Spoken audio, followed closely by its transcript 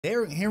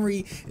Derrick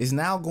Henry is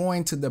now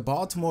going to the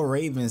Baltimore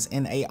Ravens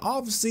in a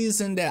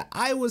offseason that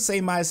I would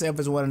say myself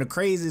is one of the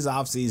craziest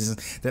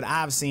offseasons that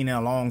I've seen in a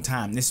long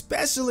time,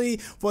 especially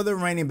for the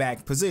running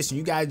back position.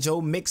 You got Joe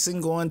Mixon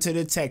going to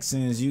the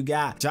Texans. You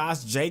got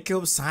Josh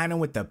Jacobs signing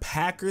with the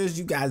Packers.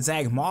 You got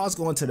Zach Moss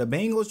going to the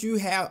Bengals. You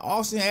have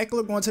Austin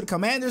Eckler going to the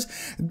Commanders.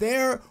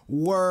 There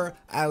were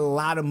a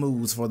lot of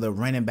moves for the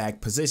running back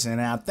position,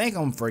 and I think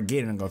I'm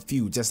forgetting a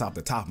few just off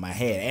the top of my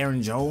head.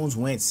 Aaron Jones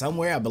went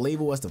somewhere. I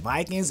believe it was the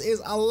Vikings.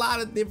 It's a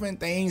lot of different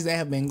things that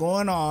have been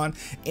going on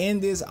in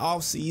this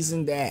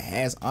offseason that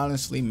has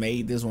honestly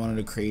made this one of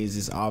the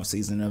craziest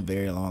offseasons in a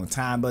very long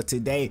time. But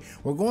today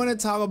we're going to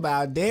talk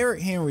about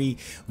Derrick Henry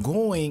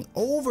going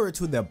over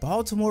to the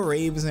Baltimore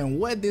Ravens and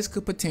what this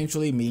could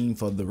potentially mean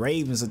for the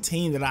Ravens, a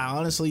team that I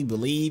honestly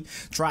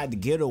believe tried to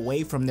get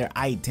away from their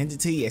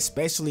identity,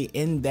 especially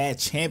in that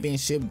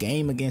championship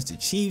game against the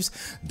Chiefs.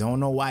 Don't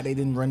know why they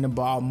didn't run the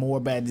ball more,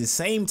 but at the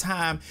same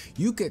time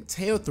you could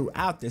tell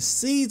throughout the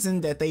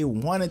season that they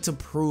wanted to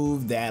prove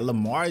that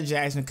Lamar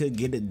Jackson could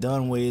get it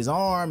done with his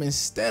arm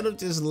instead of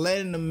just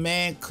letting the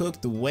man cook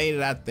the way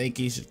that I think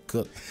he should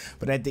cook.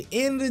 But at the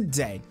end of the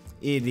day,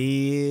 it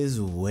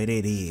is what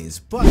it is.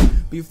 But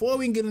before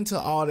we get into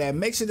all that,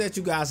 make sure that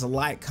you guys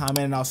like, comment,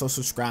 and also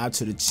subscribe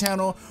to the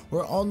channel.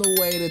 We're on the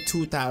way to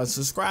 2,000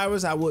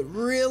 subscribers. I would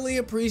really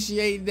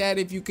appreciate that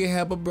if you could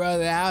help a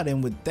brother out.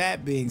 And with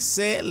that being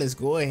said, let's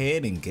go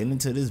ahead and get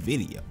into this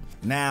video.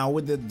 Now,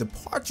 with the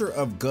departure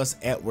of Gus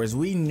Edwards,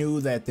 we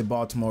knew that the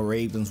Baltimore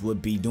Ravens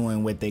would be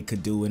doing what they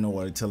could do in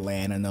order to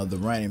land another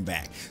running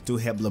back to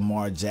help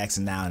Lamar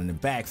Jackson out in the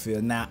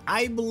backfield. Now,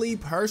 I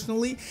believe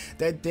personally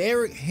that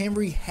Derrick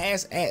Henry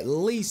has at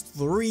least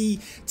 3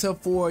 to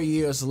 4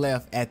 years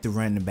left at the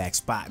running back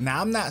spot.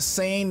 Now, I'm not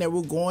saying that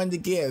we're going to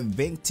get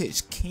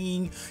vintage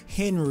King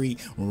Henry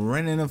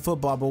running the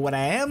football, but what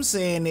I am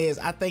saying is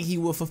I think he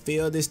will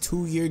fulfill this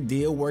 2-year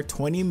deal worth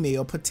 $20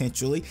 million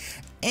potentially.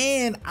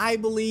 And I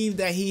believe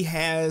that he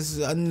has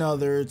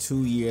another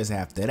 2 years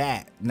after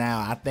that. Now,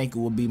 I think it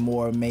will be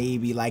more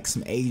maybe like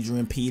some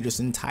Adrian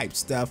Peterson type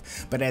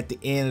stuff. But at the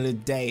end of the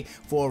day,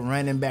 for a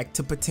running back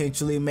to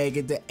potentially make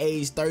it to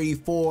age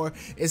 34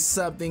 is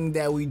something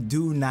that we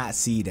do not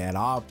see that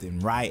often,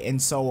 right?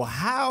 And so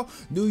how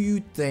do you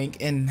think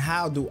and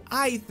how do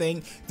I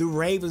think the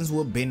Ravens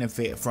will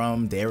benefit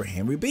from Derrick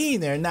Henry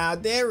being there? Now,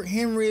 Derrick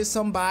Henry is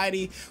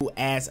somebody who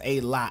adds a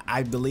lot.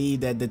 I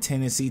believe that the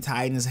Tennessee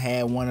Titans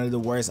had one of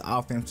the worst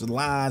offensive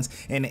lines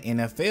in the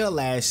NFL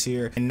last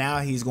year, and now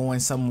he's going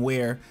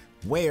somewhere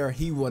where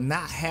he will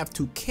not have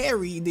to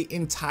carry the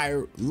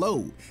entire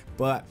load.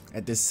 But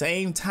at the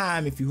same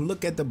time, if you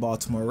look at the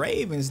Baltimore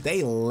Ravens,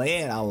 they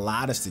led a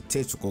lot of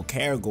statistical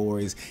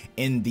categories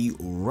in the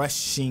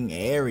rushing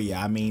area.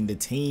 I mean, the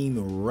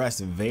team rushed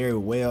very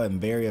well and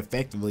very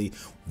effectively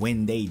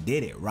when they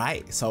did it,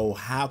 right? So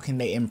how can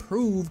they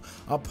improve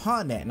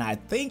upon that? And I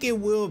think it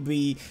will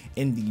be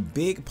in the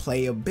big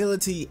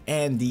playability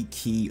and the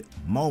key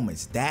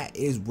moments. That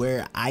is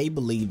where I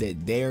believe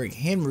that Derrick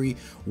Henry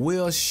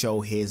will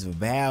show his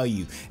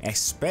value,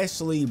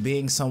 especially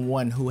being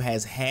someone who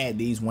has had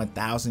these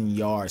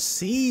 1,000-yard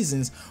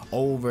seasons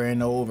over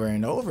and over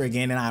and over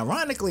again. And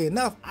ironically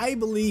enough, I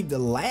believe the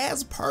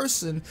last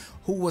person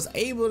who was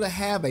able to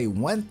have a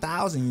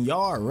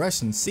 1,000-yard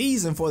rushing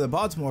season for the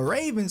Baltimore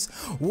Ravens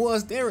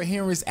was Derrick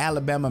Henry's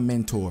Alabama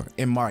mentor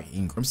in Mark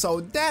Ingram. So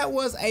that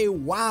was a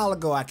while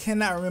ago. I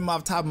cannot remember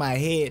off the top of my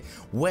head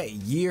what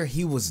year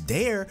he was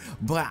there,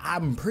 but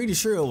I'm pretty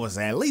sure it was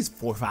at least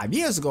 4 or 5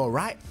 years ago,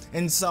 right?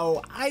 And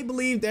so I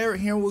believe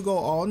Derrick Henry will go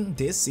on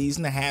this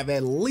season to have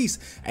at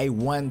least a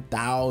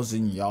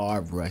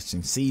 1,000-yard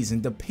rushing season,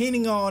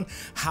 depending on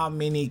how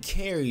many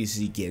carries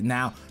he gets.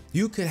 Now,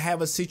 you could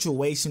have a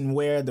situation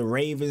where the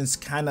Ravens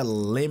kind of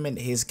limit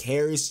his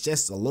carries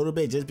just a little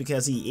bit just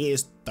because he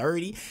is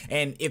 30.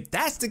 And if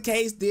that's the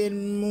case,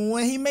 then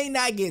he may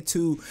not get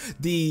to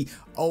the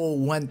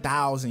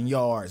 1,000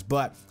 yards.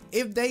 But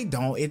if they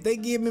don't, if they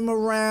give him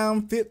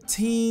around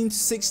 15,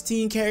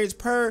 16 carries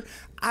per,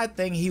 I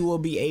think he will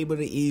be able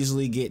to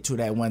easily get to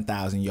that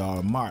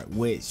 1,000-yard mark,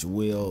 which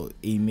will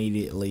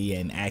immediately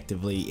and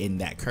actively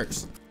end that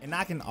curse. And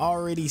I can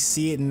already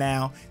see it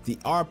now. The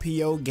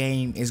RPO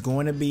game is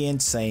going to be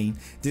insane.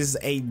 This is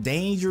a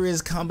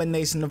dangerous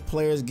combination of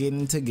players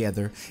getting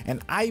together.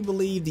 And I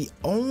believe the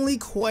only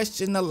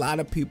question a lot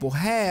of people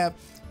have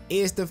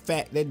is the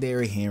fact that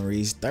Derrick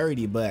Henry is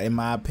 30. But in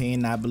my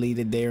opinion, I believe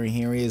that Derrick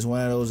Henry is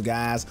one of those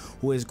guys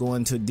who is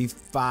going to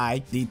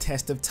defy the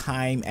test of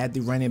time at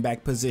the running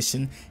back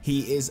position.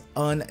 He is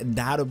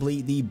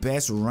undoubtedly the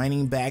best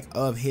running back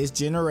of his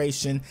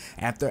generation.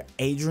 After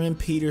Adrian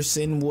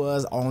Peterson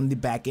was on the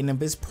back end of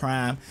his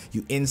prime,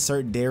 you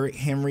insert Derrick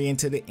Henry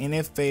into the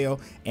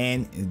NFL,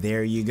 and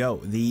there you go.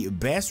 The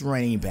best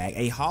running back,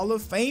 a Hall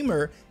of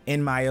Famer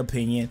in my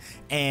opinion,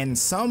 and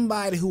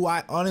somebody who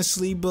I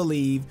honestly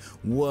believe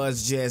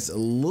was just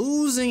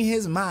losing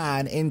his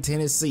mind in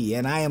Tennessee.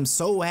 And I am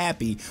so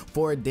happy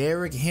for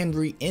Derrick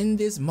Henry in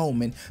this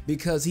moment,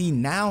 because he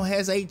now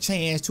has a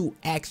chance to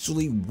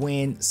actually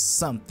win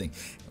something.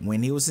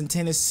 When he was in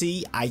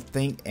Tennessee, I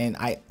think, and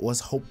I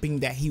was hoping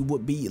that he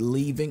would be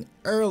leaving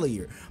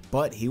earlier,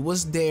 but he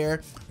was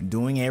there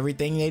doing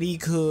everything that he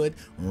could,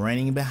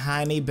 running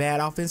behind a bad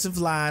offensive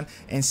line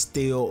and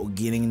still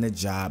getting the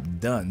job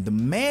done. The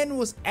man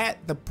was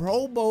at the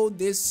Pro Bowl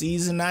this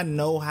season. I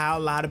know how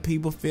a lot of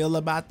people feel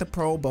about the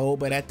Pro Bowl,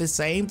 but at the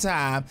same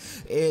time,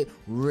 it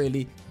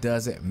really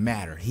doesn't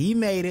matter. He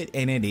made it,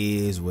 and it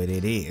is what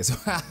it is.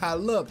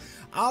 Look,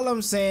 all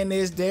I'm saying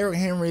is Derrick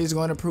Henry is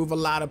going to prove a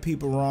lot of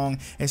people wrong,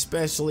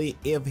 especially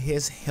if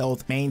his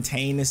health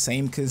maintains the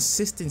same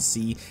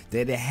consistency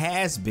that it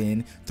has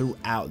been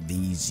throughout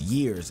these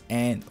years.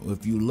 And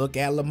if you look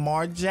at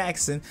Lamar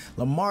Jackson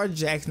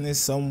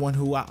is someone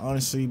who I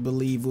honestly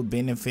believe will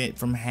benefit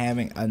from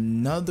having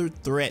another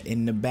threat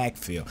in the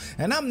backfield.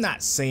 And I'm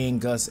not saying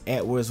Gus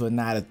Edwards was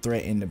not a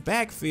threat in the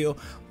backfield,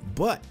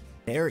 but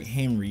Derrick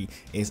Henry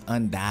is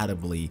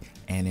undoubtedly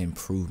an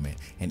improvement.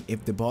 And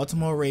if the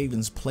Baltimore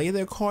Ravens play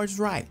their cards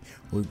right,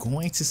 we're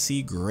going to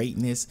see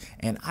greatness,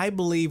 and I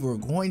believe we're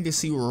going to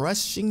see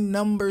rushing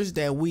numbers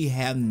that we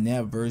have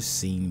never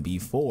seen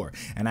before.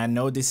 And I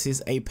know this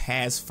is a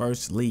pass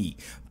first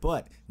league,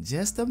 but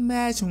just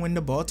imagine when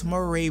the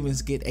Baltimore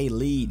Ravens get a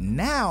lead.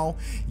 Now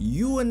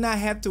you will not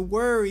have to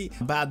worry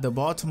about the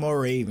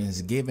Baltimore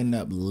Ravens giving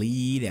up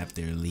lead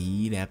after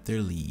lead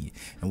after lead,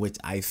 in which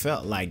I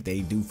felt like they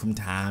do from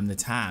time to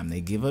time.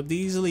 They give up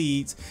these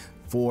leads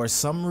for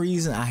some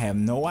reason. I have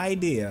no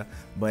idea,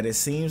 but it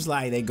seems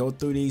like they go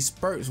through these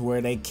spurts where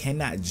they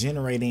cannot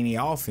generate any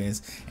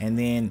offense, and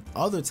then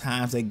other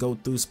times they go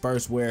through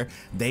spurts where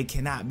they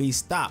cannot be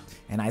stopped.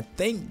 And I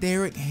think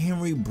Derrick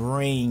Henry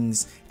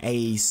brings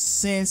a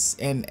sense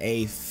and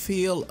a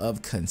feel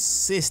of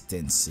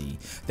consistency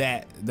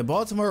that the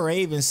Baltimore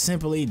Ravens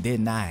simply did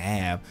not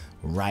have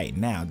right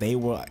now. They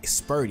were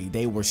spurty,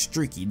 they were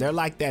streaky. They're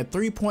like that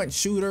three-point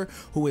shooter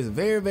who is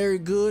very, very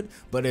good,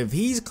 but if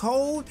he's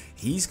cold,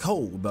 he's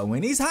cold. But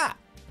when he's hot,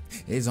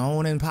 it's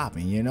on and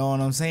popping, you know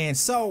what I'm saying?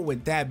 So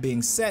with that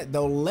being said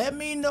though, let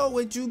me know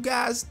what you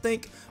guys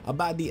think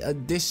about the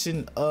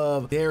addition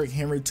of Derrick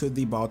Henry to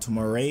the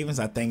Baltimore Ravens.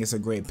 I think it's a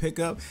great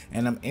pickup,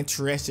 and I'm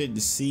interested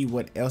to see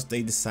what else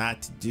they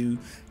decide to do,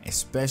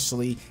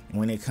 especially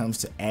when it comes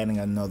to adding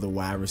another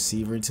wide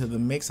receiver to the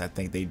mix. I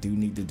think they do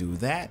need to do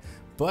that.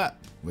 But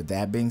with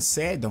that being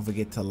said, don't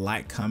forget to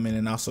like, comment,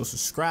 and also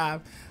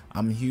subscribe.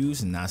 I'm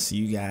Hughes, and I'll see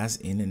you guys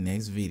in the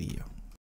next video.